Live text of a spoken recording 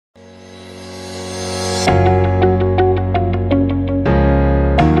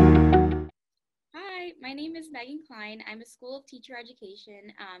I'm a School of Teacher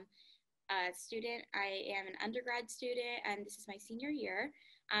Education student. I am an undergrad student, and this is my senior year.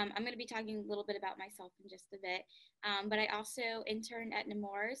 I'm going to be talking a little bit about myself in just a bit, but I also interned at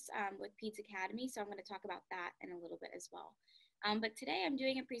Nemours with PEDS Academy, so I'm going to talk about that in a little bit as well. But today I'm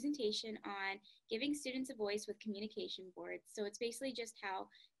doing a presentation on giving students a voice with communication boards. So it's basically just how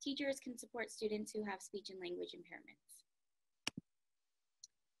teachers can support students who have speech and language impairments.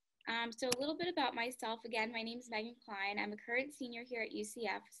 So a little bit about myself. Again, my name is Megan Klein. I'm a current senior here at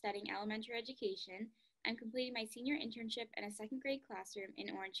UCF studying elementary education. I'm completing my senior internship in a second grade classroom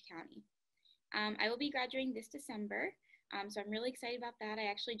in Orange County. I will be graduating this December, so I'm really excited about that.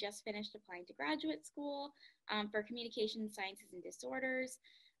 I actually just finished applying to graduate school for communication sciences and disorders.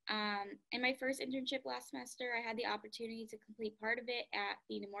 In my first internship last semester, I had the opportunity to complete part of it at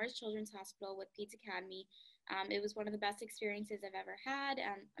the Nemours Children's Hospital with PEDS Academy. It was one of the best experiences I've ever had.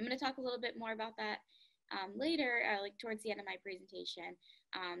 I'm going to talk a little bit more about that later, like towards the end of my presentation,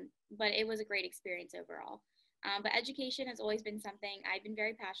 but it was a great experience overall. But education has always been something I've been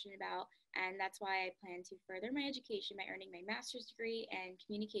very passionate about, and that's why I plan to further my education by earning my master's degree in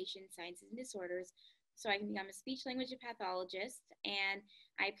communication sciences and disorders so I can become a speech language pathologist, and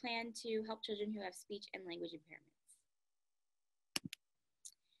I plan to help children who have speech and language impairments.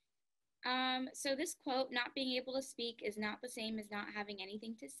 So this quote, "Not being able to speak is not the same as not having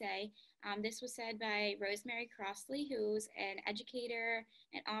anything to say." This was said by Rosemary Crossley, who's an educator,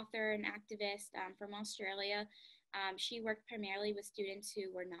 an author, an activist from Australia. She worked primarily with students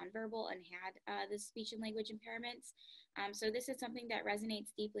who were nonverbal and had the speech and language impairments. So this is something that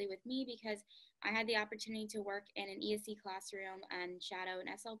resonates deeply with me because I had the opportunity to work in an ESC classroom and shadow an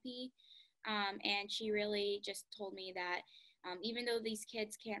SLP. And she really just told me that even though these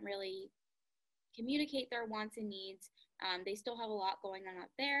kids can't really communicate their wants and needs, they still have a lot going on out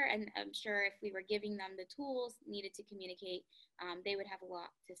there. And I'm sure if we were giving them the tools needed to communicate, they would have a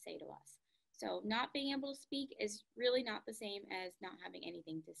lot to say to us. So not being able to speak is really not the same as not having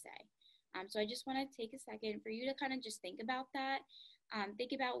anything to say. So I just want to take a second for you to kind of just think about that.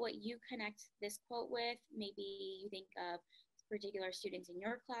 Think about what you connect this quote with. Maybe you think of particular students in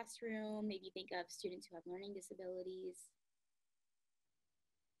your classroom. Maybe you think of students who have learning disabilities.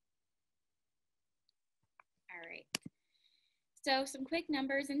 All right. So some quick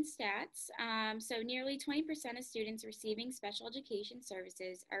numbers and stats. So nearly 20% of students receiving special education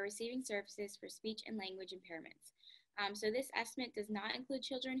services are receiving services for speech and language impairments. So this estimate does not include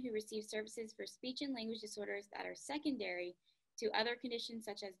children who receive services for speech and language disorders that are secondary to other conditions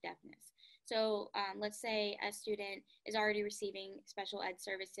such as deafness. So let's say a student is already receiving special ed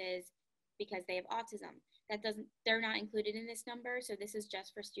services because they have autism. They're not included in this number. So this is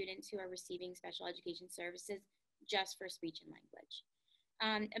just for students who are receiving special education services just for speech and language.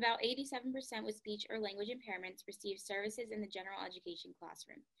 About 87% with speech or language impairments receive services in the general education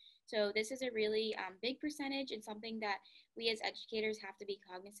classroom. So this is a really big percentage and something that we as educators have to be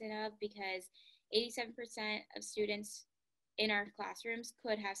cognizant of because 87% of students in our classrooms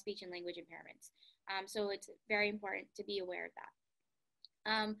could have speech and language impairments. So it's very important to be aware of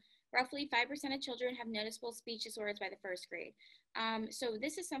that. Roughly 5% of children have noticeable speech disorders by the first grade. So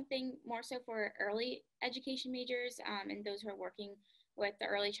this is something more so for early education majors and those who are working with the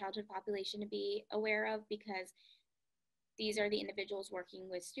early childhood population to be aware of because these are the individuals working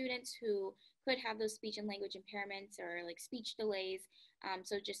with students who could have those speech and language impairments or like speech delays.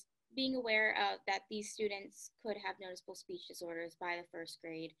 So just being aware of that these students could have noticeable speech disorders by the first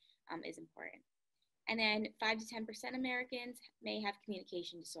grade is important. And then 5 to 10% Americans may have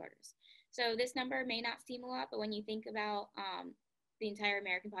communication disorders. So this number may not seem a lot, but when you think about the entire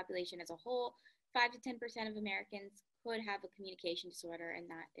American population as a whole, 5 to 10% of Americans could have a communication disorder, and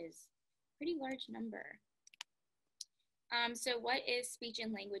that is a pretty large number. So what is speech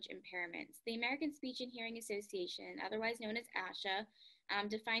and language impairments? The American Speech and Hearing Association, otherwise known as ASHA,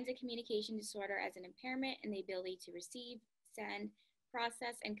 defines a communication disorder as an impairment in the ability to receive, send,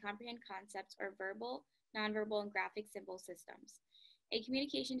 process, and comprehend concepts or verbal, nonverbal, and graphic symbol systems. A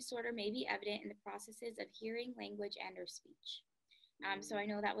communication disorder may be evident in the processes of hearing, language, and or speech. So I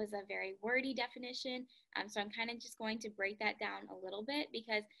know that was a very wordy definition. So I'm kind of just going to break that down a little bit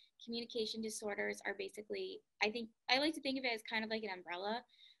because communication disorders are basically, I like to think of it as kind of like an umbrella.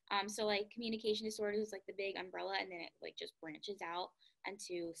 So like communication disorders is like the big umbrella and then it like just branches out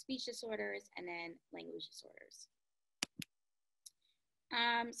into speech disorders and then language disorders.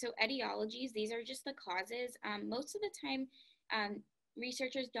 So etiologies, these are just the causes. Most of the time,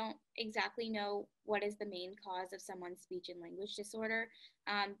 researchers don't exactly know what is the main cause of someone's speech and language disorder,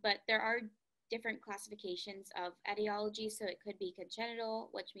 but there are different classifications of etiology. So it could be congenital,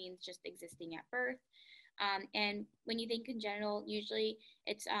 which means just existing at birth. And when you think congenital, usually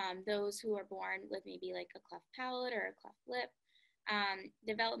it's those who are born with maybe like a cleft palate or a cleft lip.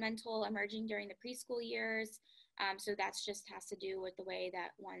 Developmental emerging during the preschool years. So that's just has to do with the way that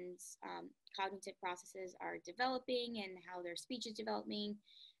one's cognitive processes are developing and how their speech is developing,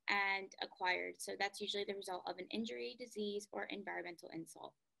 and acquired. So that's usually the result of an injury, disease, or environmental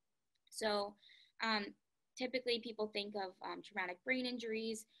insult. So um, typically people think of traumatic brain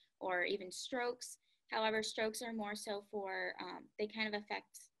injuries or even strokes. However, strokes are more so for, they kind of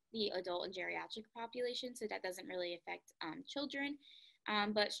affect the adult and geriatric population, so that doesn't really affect children.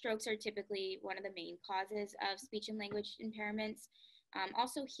 But strokes are typically one of the main causes of speech and language impairments.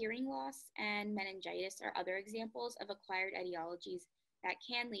 Also, hearing loss and meningitis are other examples of acquired etiologies that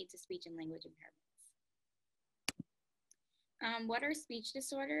can lead to speech and language impairments. What are speech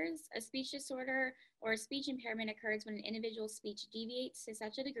disorders? A speech disorder or a speech impairment occurs when an individual's speech deviates to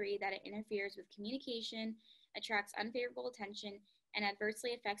such a degree that it interferes with communication, attracts unfavorable attention, and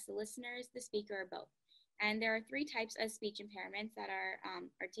adversely affects the listeners, the speaker, or both. And there are three types of speech impairments that are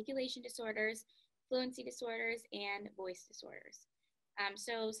articulation disorders, fluency disorders, and voice disorders.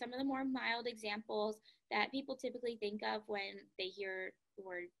 So some of the more mild examples that people typically think of when they hear the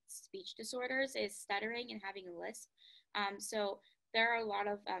word speech disorders is stuttering and having a lisp. So there are a lot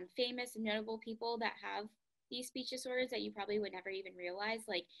of famous and notable people that have these speech disorders that you probably would never even realize.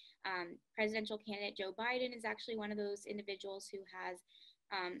 Like presidential candidate Joe Biden is actually one of those individuals who has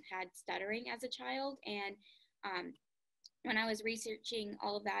had stuttering as a child. And when I was researching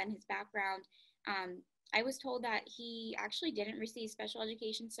all of that in his background, I was told that he actually didn't receive special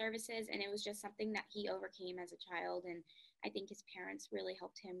education services, and it was just something that he overcame as a child. And I think his parents really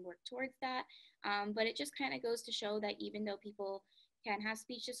helped him work towards that. But it just kind of goes to show that even though people can have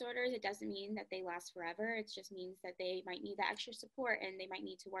speech disorders, it doesn't mean that they last forever. It just means that they might need that extra support and they might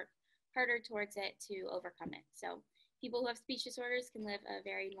need to work harder towards it to overcome it. So people who have speech disorders can live a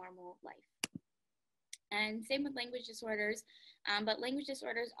very normal life. And same with language disorders, but language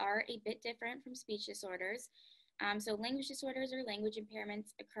disorders are a bit different from speech disorders. So language disorders or language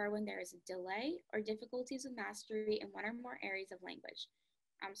impairments occur when there is a delay or difficulties with mastery in one or more areas of language.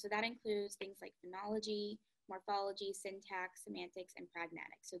 So that includes things like phonology, morphology, syntax, semantics, and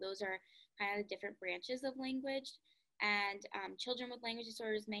pragmatics. So those are kind of the different branches of language. And children with language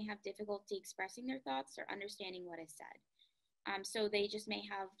disorders may have difficulty expressing their thoughts or understanding what is said. So they just may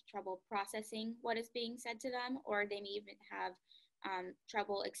have trouble processing what is being said to them, or they may even have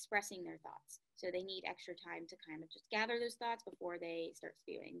trouble expressing their thoughts. So they need extra time to kind of just gather those thoughts before they start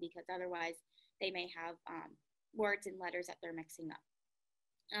spewing, because otherwise they may have words and letters that they're mixing up.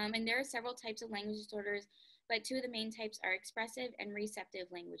 And there are several types of language disorders, but two of the main types are expressive and receptive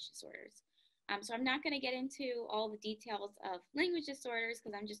language disorders. So I'm not going to get into all the details of language disorders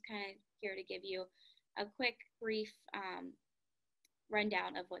because I'm just kind of here to give you a quick, brief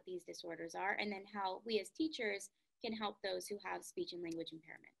rundown of what these disorders are, and then how we as teachers can help those who have speech and language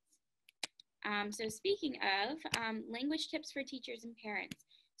impairments. So speaking of language tips for teachers and parents.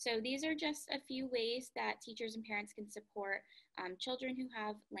 So these are just a few ways that teachers and parents can support children who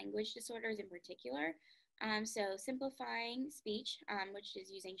have language disorders in particular. So simplifying speech, which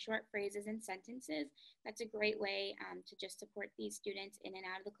is using short phrases and sentences. That's a great way to just support these students in and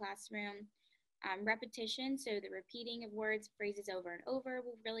out of the classroom. Repetition, so the repeating of words, phrases over and over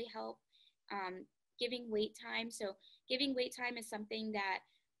will really help. Giving wait time, so giving wait time is something that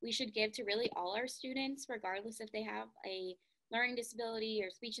we should give to really all our students, regardless if they have a learning disability or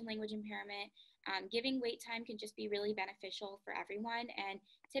speech and language impairment. Giving wait time can just be really beneficial for everyone, and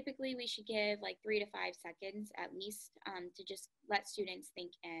typically we should give like 3 to 5 seconds at least to just let students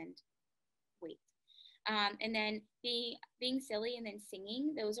think and wait. And then being silly and then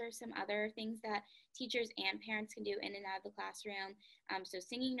singing, those are some other things that teachers and parents can do in and out of the classroom. So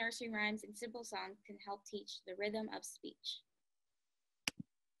singing nursery rhymes and simple songs can help teach the rhythm of speech.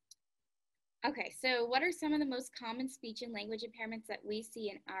 Okay, so what are some of the most common speech and language impairments that we see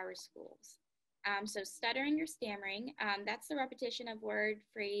in our schools? So stuttering or stammering, that's the repetition of word,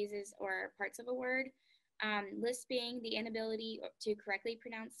 phrases, or parts of a word. Lisping, the inability to correctly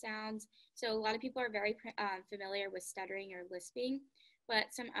pronounce sounds. So a lot of people are very familiar with stuttering or lisping, but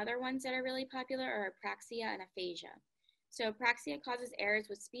some other ones that are really popular are apraxia and aphasia. So apraxia causes errors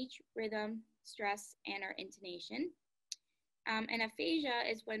with speech, rhythm, stress, and or intonation. And aphasia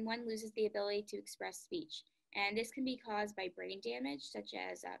is when one loses the ability to express speech. And this can be caused by brain damage, such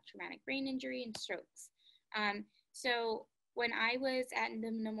as traumatic brain injury and strokes. So when I was at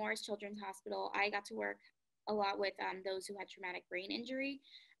the Nemours Children's Hospital, I got to work a lot with those who had traumatic brain injury.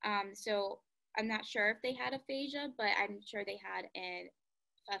 So I'm not sure if they had aphasia, but I'm sure they had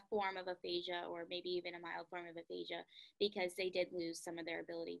a form of aphasia or maybe even a mild form of aphasia because they did lose some of their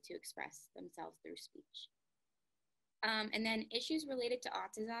ability to express themselves through speech. And then issues related to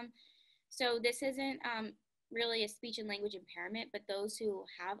autism. So this isn't really a speech and language impairment, but those who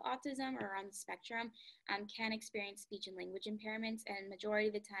have autism or are on the spectrum can experience speech and language impairments. And majority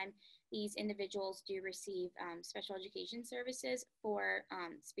of the time, these individuals do receive special education services for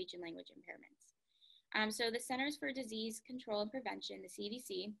speech and language impairments. So the Centers for Disease Control and Prevention, the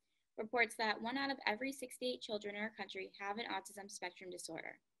CDC, reports that 1 out of every 68 children in our country have an autism spectrum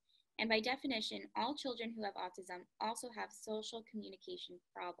disorder. And by definition, all children who have autism also have social communication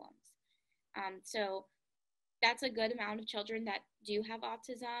problems. So that's a good amount of children that do have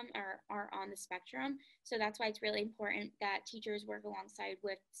autism or are on the spectrum. So that's why it's really important that teachers work alongside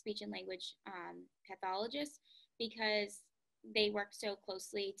with speech and language pathologists, because they work so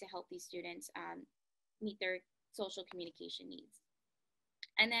closely to help these students meet their social communication needs.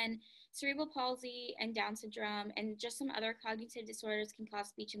 And then cerebral palsy and Down syndrome and just some other cognitive disorders can cause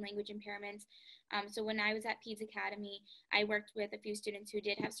speech and language impairments. So when I was at Peds Academy, I worked with a few students who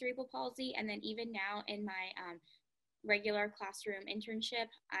did have cerebral palsy. And then even now in my regular classroom internship,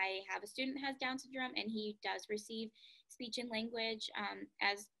 I have a student that has Down syndrome, and he does receive speech and language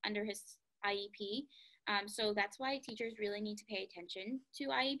as under his IEP. So that's why teachers really need to pay attention to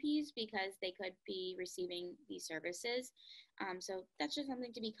IEPs, because they could be receiving these services. So that's just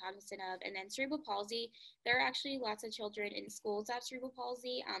something to be cognizant of. And then cerebral palsy, there are actually lots of children in schools that have cerebral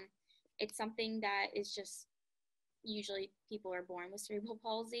palsy. It's something that is just usually people are born with cerebral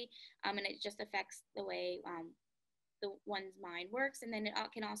palsy, and it just affects the way the one's mind works, and then it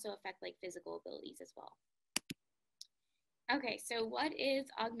can also affect like physical abilities as well. Okay, so what is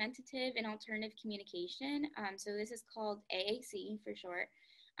augmentative and alternative communication? So this is called AAC for short.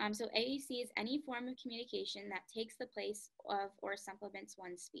 So AAC is any form of communication that takes the place of or supplements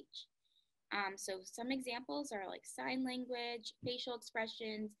one's speech. So some examples are like sign language, facial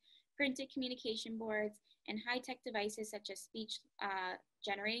expressions, printed communication boards, and high-tech devices such as speech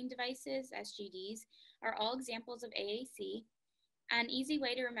generating devices, SGDs, are all examples of AAC. An easy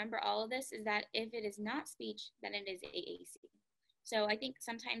way to remember all of this is that if it is not speech, then it is AAC. So I think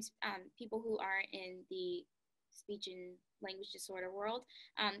sometimes people who are in the speech and language disorder world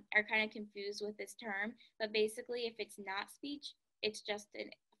are kind of confused with this term, but basically if it's not speech, it's just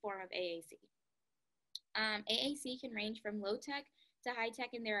a form of AAC. AAC can range from low tech to high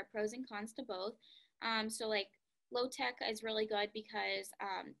tech, and there are pros and cons to both. So like low tech is really good because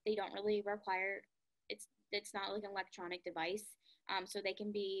they don't really require, it's not like an electronic device. So they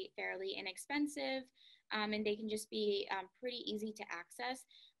can be fairly inexpensive, and they can just be pretty easy to access.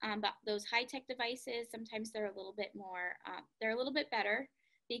 But those high-tech devices, sometimes they're a little bit more, they're a little bit better,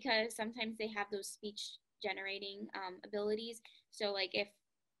 because sometimes they have those speech generating abilities. So like if,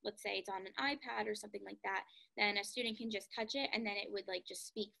 let's say it's on an iPad or something like that, then a student can just touch it and then it would like just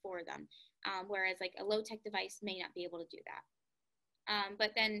speak for them. Whereas like a low-tech device may not be able to do that.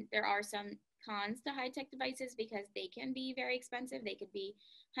 But then there are some cons to high-tech devices because they can be very expensive. They could be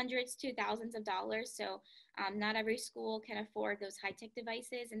hundreds to thousands of dollars. So not every school can afford those high-tech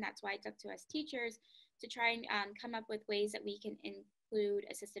devices, and that's why it's up to us teachers to try and come up with ways that we can include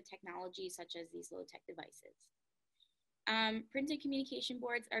assistive technology such as these low-tech devices. Printed communication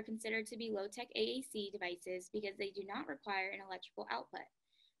boards are considered to be low-tech AAC devices because they do not require an electrical output.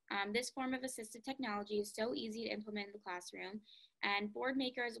 This form of assistive technology is so easy to implement in the classroom, and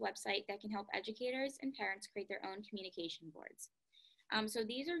Boardmaker is a website that can help educators and parents create their own communication boards. So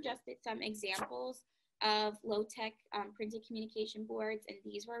these are just some examples of low-tech printed communication boards, and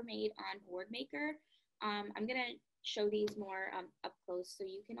these were made on Boardmaker. I'm gonna show these more up close so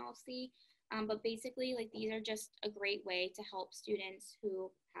you can all see. But basically, like these are just a great way to help students who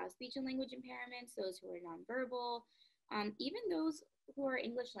have speech and language impairments, those who are nonverbal, even those who are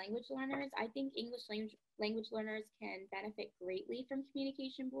English language learners. I think English language learners can benefit greatly from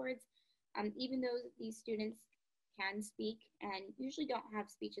communication boards, even though these students can speak and usually don't have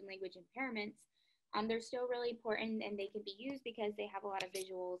speech and language impairments. They're still really important, and they can be used because they have a lot of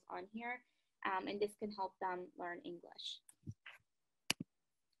visuals on here, and this can help them learn English.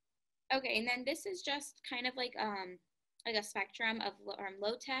 Okay, and then this is just kind of like a spectrum of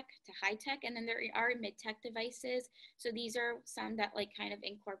low tech to high tech, and then there are mid tech devices. So these are some that like kind of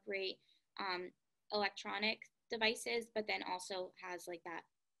incorporate electronic devices, but then also has like that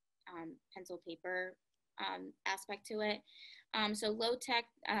pencil paper aspect to it. So low tech,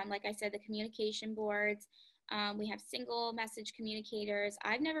 like I said, the communication boards. We have single message communicators.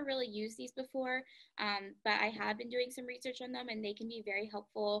 I've never really used these before, but I have been doing some research on them, and they can be very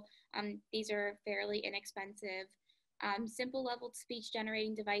helpful. These are fairly inexpensive. simple level speech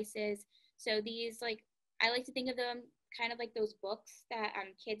generating devices. So these, like, I like to think of them kind of like those books that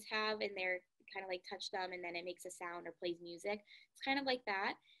kids have, and they're kind of like touch them and then it makes a sound or plays music. It's kind of like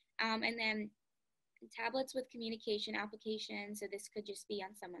that. And then tablets with communication applications. So this could just be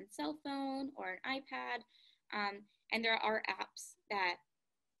on someone's cell phone or an iPad. And there are apps that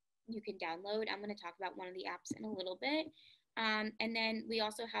you can download. I'm going to talk about one of the apps in a little bit. And then we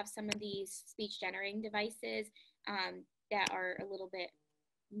also have some of these speech generating devices that are a little bit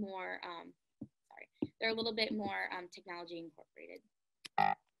more, they're a little bit more technology incorporated.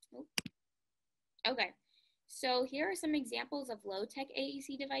 Oh. Okay, so here are some examples of low-tech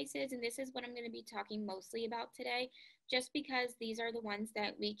AEC devices, and this is what I'm going to be talking mostly about today, just because these are the ones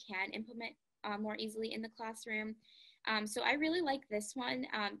that we can implement more easily in the classroom. So I really like this one.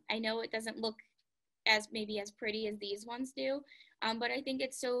 I know it doesn't look maybe as pretty as these ones do, but I think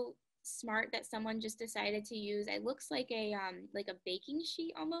it's so smart that someone just decided to use, it looks like a baking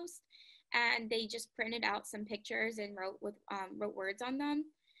sheet almost, and they just printed out some pictures and wrote words on them.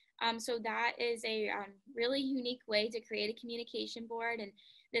 So that is a really unique way to create a communication board, and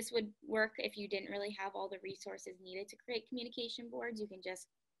this would work if you didn't really have all the resources needed to create communication boards. You can just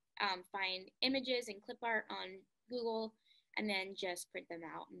find images and clip art on Google and then just print them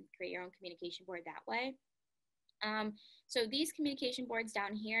out and create your own communication board that way. So these communication boards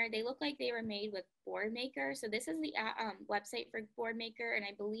down here, they look like they were made with Boardmaker. So this is the website for Boardmaker, and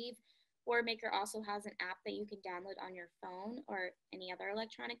I believe Boardmaker also has an app that you can download on your phone or any other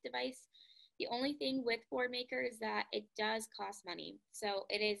electronic device. The only thing with Boardmaker is that it does cost money. So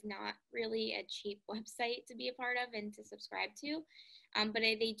it is not really a cheap website to be a part of and to subscribe to. But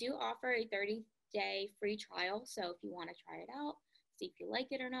they do offer a 30-day free trial. So if you want to try it out, see if you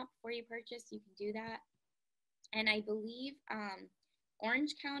like it or not before you purchase, you can do that. And I believe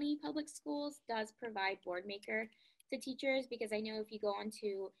Orange County Public Schools does provide Boardmaker to teachers, because I know if you go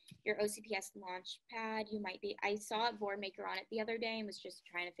onto your OCPS Launchpad, I saw a Boardmaker on it the other day and was just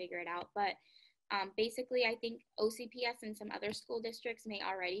trying to figure it out. But basically, I think OCPS and some other school districts may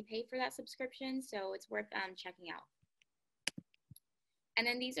already pay for that subscription, so it's worth checking out. And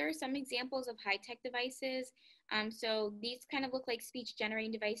then these are some examples of high-tech devices. So these kind of look like speech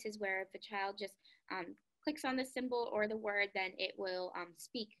generating devices where if a child just clicks on the symbol or the word, then it will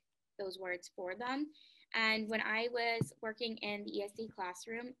speak those words for them. And when I was working in the ESD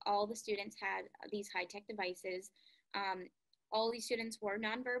classroom, all the students had these high-tech devices. All these students were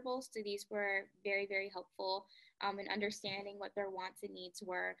nonverbal, so these were very, very helpful in understanding what their wants and needs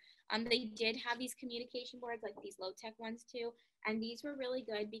were. They did have these communication boards, like these low-tech ones too, and these were really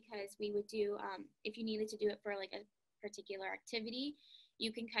good because we would do, if you needed to do it for like a particular activity,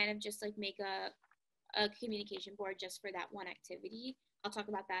 you can kind of just like make a communication board just for that one activity. I'll talk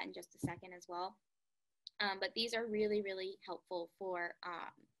about that in just a second as well. But these are really, really helpful for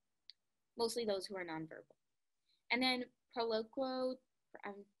mostly those who are nonverbal. And then Proloquo,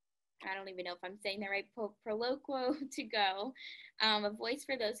 I don't even know if I'm saying that right, Proloquo to Go, a voice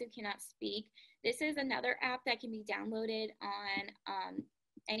for those who cannot speak. This is another app that can be downloaded on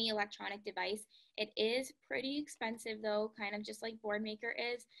any electronic device. It is pretty expensive though, kind of just like Boardmaker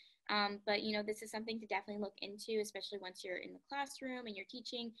is. But you know, this is something to definitely look into, especially once you're in the classroom and you're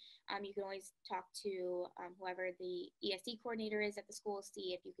teaching. You can always talk to whoever the ESD coordinator is at the school,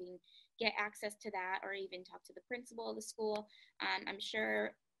 see if you can get access to that, or even talk to the principal of the school. I'm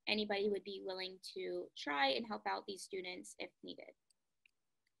sure anybody would be willing to try and help out these students if needed.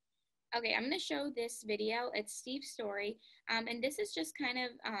 Okay, I'm going to show this video. It's Steve's story, and this is just kind of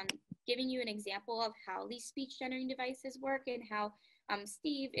giving you an example of how these speech generating devices work and how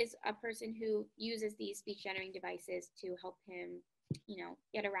Steve is a person who uses these speech generating devices to help him, you know,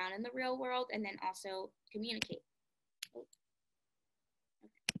 get around in the real world and then also communicate. Oh.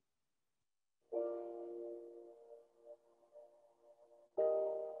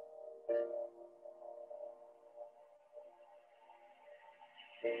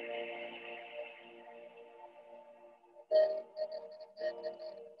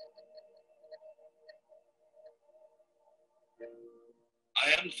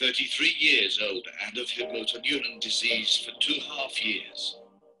 I am 33 years old and have had motor neuron disease for 2.5 years.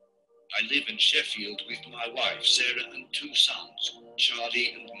 I live in Sheffield with my wife Sarah and 2 sons,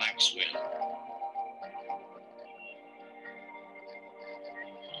 Charlie and Maxwell.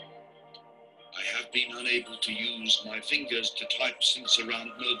 I have been unable to use my fingers to type since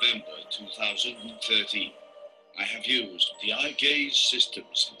around November 2013. I have used the eye gaze system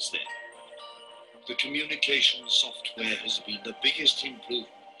since then. The communication software has been the biggest improvement.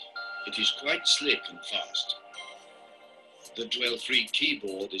 It is quite slick and fast. The dwell-free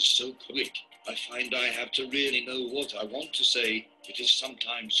keyboard is so quick, I find I have to really know what I want to say. It is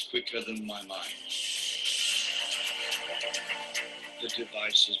sometimes quicker than my mind. The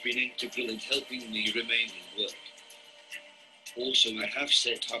device has been integral in helping me remain in work. Also, I have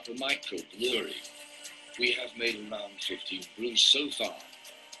set up a micro brewery. We have made around 15 brews so far.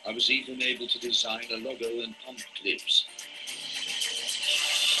 I was even able to design a logo and pump clips.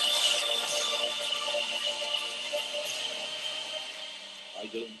 I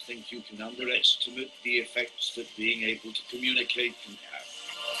don't think you can underestimate the effects that being able to communicate can have.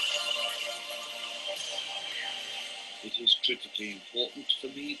 It is critically important for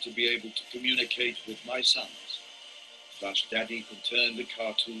me to be able to communicate with my sons. Thus, Daddy can turn the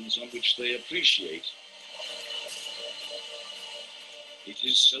cartoons on which they appreciate. It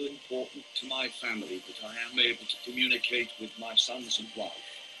is so important to my family that I am able to communicate with my sons and wife.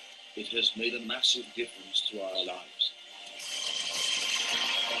 It has made a massive difference to our lives.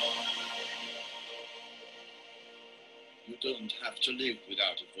 You don't have to live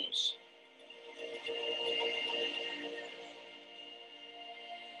without a voice.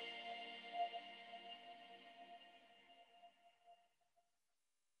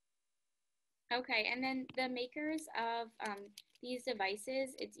 Okay, and then the makers of these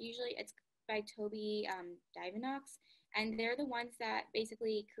devices, it's by Toby Divinox, and they're the ones that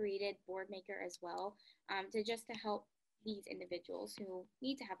basically created Boardmaker as well, to help these individuals who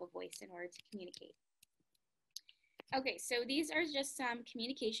need to have a voice in order to communicate. Okay, so these are just some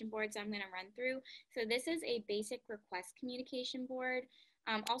communication boards I'm going to run through. So this is a basic request communication board.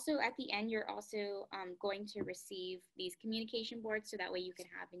 Also, at the end, you're also going to receive these communication boards so that way you can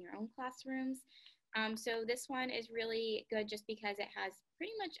have in your own classrooms. So this one is really good just because it has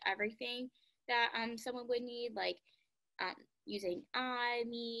pretty much everything that someone would need, like using I,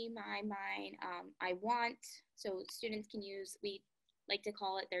 me, my, mine, I want. So students can use, we like to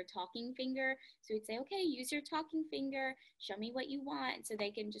call it their talking finger. So we'd say, okay, use your talking finger, show me what you want. So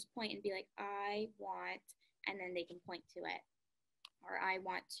they can just point and be like, I want, and then they can point to it. Or I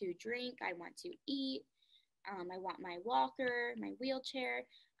want to drink, I want to eat, I want my walker, my wheelchair.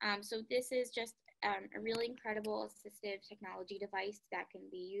 So this is just a really incredible assistive technology device that can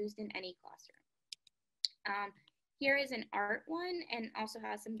be used in any classroom. Here is an art one and also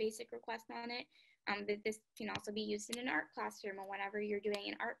has some basic requests on it. This can also be used in an art classroom or whenever you're doing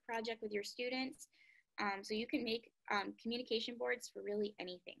an art project with your students. So you can make communication boards for really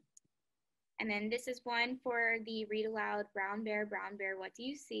anything. And then this is one for the read aloud, brown bear, what do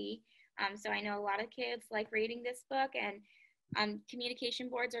you see? So I know a lot of kids like reading this book, and communication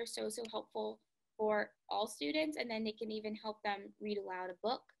boards are so helpful for all students, and then they can even help them read aloud a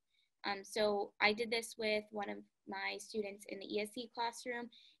book. So I did this with one of my students in the ESC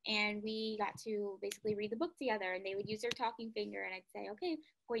classroom, and we got to basically read the book together, and they would use their talking finger, and I'd say, okay,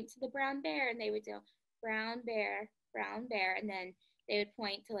 point to the brown bear, and they would go, brown bear, and then they would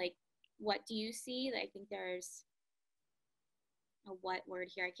point to like, what do you see? I think there's a what word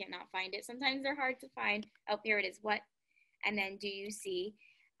here. I cannot find it. Sometimes they're hard to find. Oh, here it is. What? And then do you see?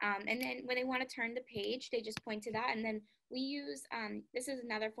 And then when they want to turn the page, they just point to that. And then we use, this is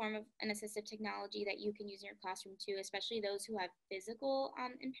another form of an assistive technology that you can use in your classroom too, especially those who have physical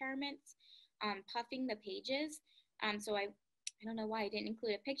impairments, puffing the pages. So I don't know why I didn't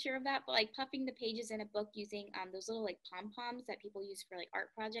include a picture of that, but like puffing the pages in a book using those little like pom-poms that people use for like art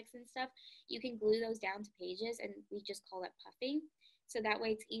projects and stuff. You can glue those down to pages, and we just call it puffing. So that way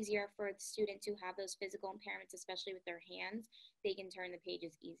it's easier for the students who have those physical impairments, especially with their hands, they can turn the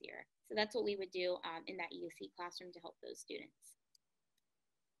pages easier. So that's what we would do in that ESC classroom to help those students.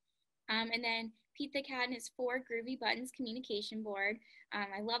 And then Pete the Cat and his 4 Groovy Buttons communication board.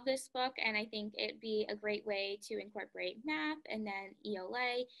 I love this book, and I think it'd be a great way to incorporate math and then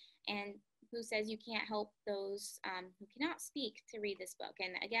ELA, and who says you can't help those who cannot speak to read this book.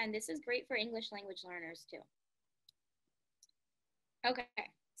 And again, this is great for English language learners too. Okay,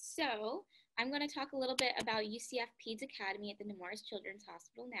 so I'm going to talk a little bit about UCF Peds Academy at the Nemours Children's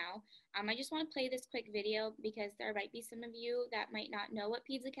Hospital now. I just want to play this quick video because there might be some of you that might not know what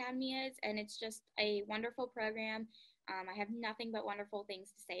Peds Academy is, and it's just a wonderful program. I have nothing but wonderful things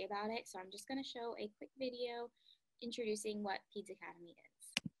to say about it, so I'm just going to show a quick video introducing what Peds Academy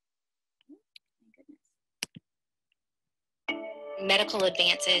is. Oh, my goodness. Medical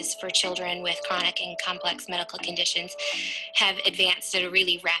advances for children with chronic and complex medical conditions have advanced at a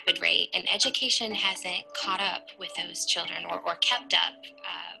really rapid rate, and education hasn't caught up with those children or kept up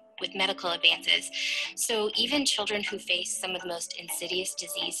with medical advances. So even children who face some of the most insidious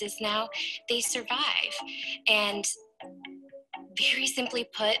diseases now, they survive. And very simply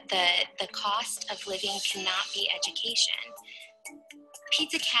put, the cost of living cannot be education.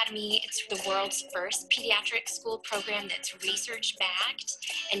 PEDS Academy, it's the world's first pediatric school program that's research-backed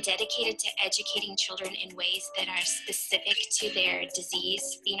and dedicated to educating children in ways that are specific to their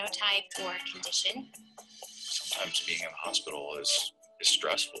disease, phenotype, or condition. Sometimes being in the hospital is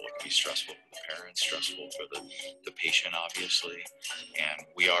stressful. It can be stressful for the parents, stressful for the patient, obviously. And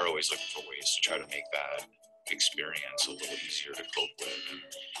we are always looking for ways to try to make that experience a little easier to cope with,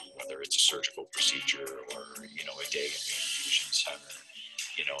 whether it's a surgical procedure or, a day in the infusion center.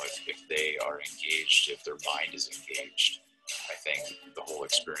 If they are engaged, if their mind is engaged, I think the whole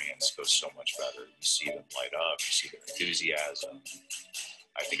experience goes so much better. You see them light up, you see their enthusiasm.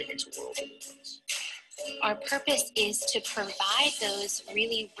 I think it makes a world of difference. Our purpose is to provide those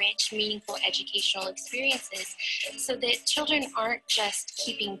really rich, meaningful educational experiences so that children aren't just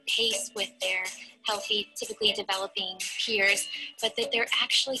keeping pace with their healthy, typically developing peers, but that they're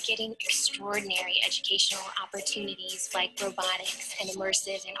actually getting extraordinary educational opportunities like robotics and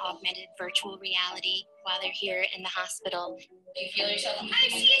immersive and augmented virtual reality while they're here in the hospital. Do you feel yourself? I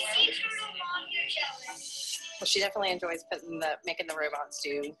see a see-through mom, you're jealous. Well, she definitely enjoys making the robots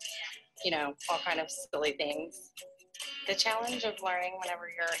do, all kind of silly things. The challenge of learning whenever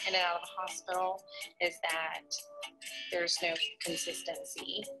you're in and out of the hospital is that there's no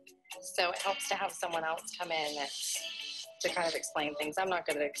consistency. So it helps to have someone else come in to kind of explain things. I'm not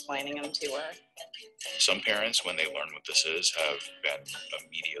good at explaining them to her. Some parents, when they learn what this is, have been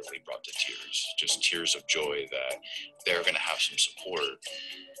immediately brought to tears, just tears of joy that they're going to have some support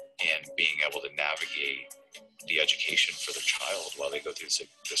and being able to navigate the education for their child while they go through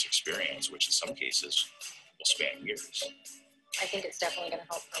this experience, which in some cases will span years. I think it's definitely going to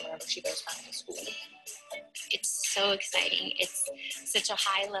help her whenever she goes back to school. It's so exciting. It's such a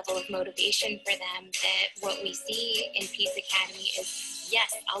high level of motivation for them that what we see in PEDS Academy is,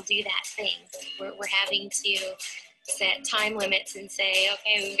 yes, I'll do that thing. We're having to set time limits and say,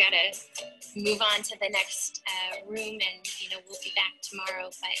 okay, we've got to move on to the next room and, we'll be back tomorrow.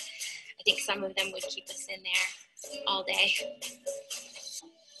 But I think some of them would keep us in there all day.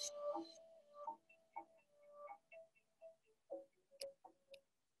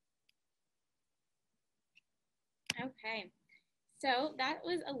 Okay, so that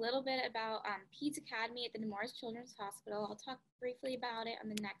was a little bit about PEDS Academy at the Nemours Children's Hospital. I'll talk briefly about it on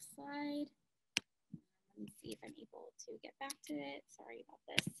the next slide. Let me see if I'm able to get back to it. Sorry about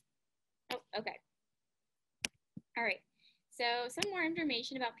this. Oh, okay. All right. So some more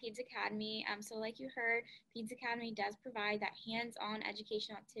information about PEDS Academy. So like you heard, PEDS Academy does provide that hands-on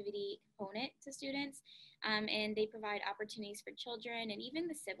educational activity component to students, and they provide opportunities for children and even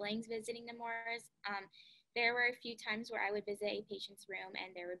the siblings visiting Nemours. There were a few times where I would visit a patient's room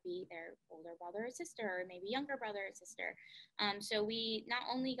and there would be their older brother or sister, or maybe younger brother or sister. So we not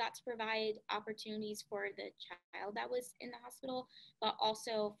only got to provide opportunities for the child that was in the hospital, but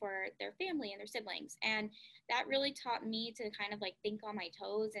also for their family and their siblings. And that really taught me to kind of like think on my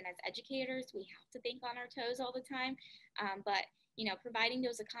toes. And as educators, we have to think on our toes all the time. But providing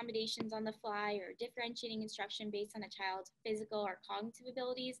those accommodations on the fly or differentiating instruction based on a child's physical or cognitive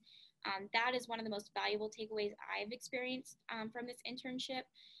abilities, that is one of the most valuable takeaways I've experienced from this internship.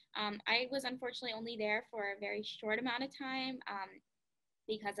 I was unfortunately only there for a very short amount of time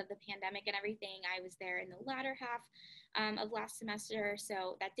because of the pandemic and everything. I was there in the latter half of last semester,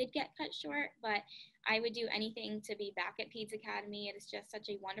 so that did get cut short, but I would do anything to be back at PEDS Academy. It is just such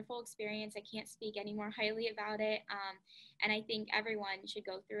a wonderful experience. I can't speak any more highly about it, and I think everyone should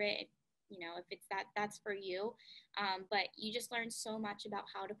go through it. If it's that's for you. But you just learn so much about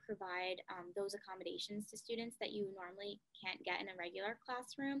how to provide those accommodations to students that you normally can't get in a regular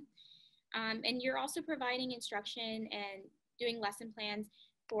classroom. And you're also providing instruction and doing lesson plans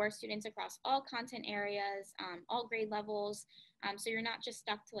for students across all content areas, all grade levels. So you're not just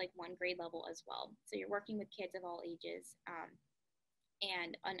stuck to like one grade level as well. So you're working with kids of all ages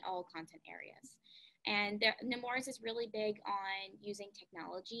and on all content areas. And Nemours is really big on using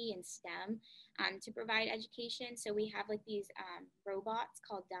technology and STEM to provide education. So we have like these robots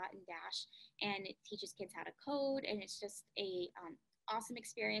called Dot and Dash, and it teaches kids how to code, and it's just a awesome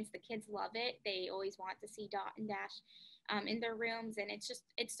experience. The kids love it. They always want to see Dot and Dash in their rooms, and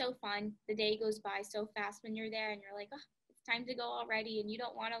it's so fun. The day goes by so fast when you're there, and you're like, oh, it's time to go already, and you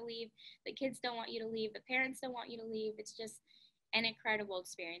don't want to leave. The kids don't want you to leave. The parents don't want you to leave. It's just an incredible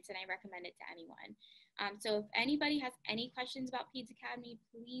experience, and I recommend it to anyone. So if anybody has any questions about PEDS Academy,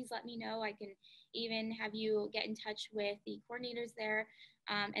 please let me know. I can even have you get in touch with the coordinators there.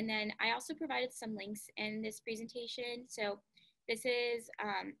 And then I also provided some links in this presentation. So this is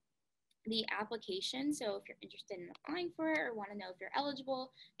the application. So if you're interested in applying for it or want to know if you're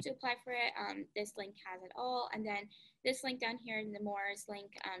eligible to apply for it, this link has it all. And then this link down here, Nemours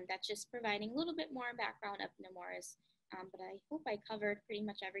link, that's just providing a little bit more background of Nemours. But I hope I covered pretty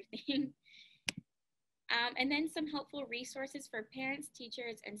much everything. And then some helpful resources for parents,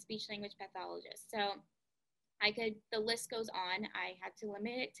 teachers, and speech language pathologists. So the list goes on. I had to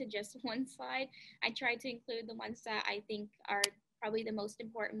limit it to just one slide. I tried to include the ones that I think are probably the most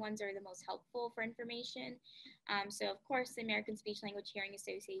important ones or the most helpful for information. So of course, the American Speech Language Hearing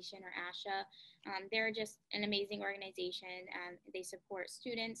Association, or ASHA, they're just an amazing organization. They support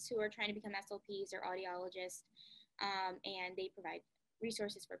students who are trying to become SLPs or audiologists, and they provide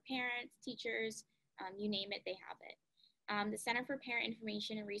resources for parents, teachers, you name it, they have it. The Center for Parent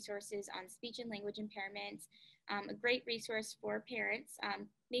Information and Resources on Speech and Language Impairments, a great resource for parents,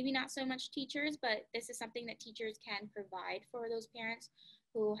 maybe not so much teachers, but this is something that teachers can provide for those parents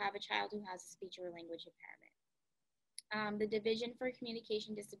who have a child who has a speech or language impairment. The Division for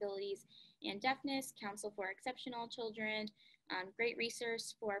Communication Disabilities and Deafness, Council for Exceptional Children, great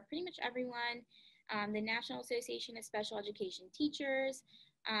resource for pretty much everyone. The National Association of Special Education Teachers,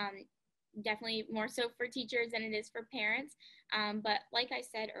 definitely more so for teachers than it is for parents. But like I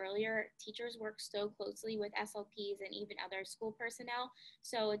said earlier, teachers work so closely with SLPs and even other school personnel.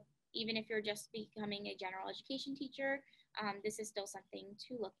 So even if you're just becoming a general education teacher, this is still something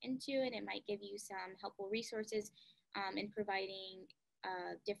to look into, and it might give you some helpful resources in providing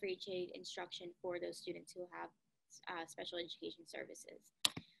differentiated instruction for those students who have special education services.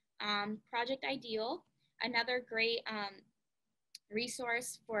 Project Ideal, another great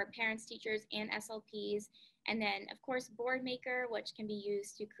resource for parents, teachers, and SLPs. And then, of course, Boardmaker, which can be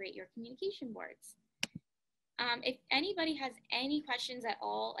used to create your communication boards. If anybody has any questions at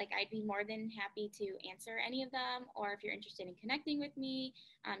all, like, I'd be more than happy to answer any of them. Or if you're interested in connecting with me,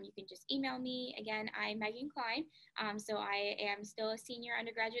 you can just email me. Again, I'm Megan Klein. So I am still a senior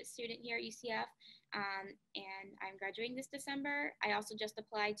undergraduate student here at UCF. And I'm graduating this December. I also just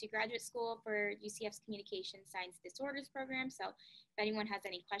applied to graduate school for UCF's Communication Science Disorders program. So if anyone has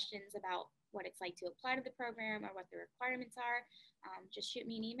any questions about what it's like to apply to the program or what the requirements are, just shoot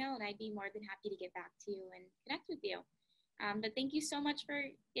me an email and I'd be more than happy to get back to you and connect with you. But thank you so much for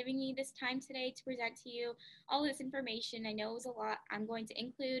giving me this time today to present to you all this information. I know it was a lot. I'm going to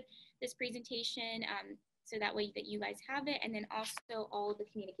include this presentation so that way that you guys have it, and then also all of the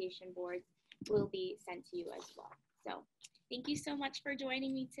communication boards will be sent to you as well. So thank you so much for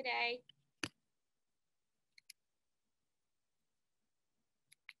joining me today.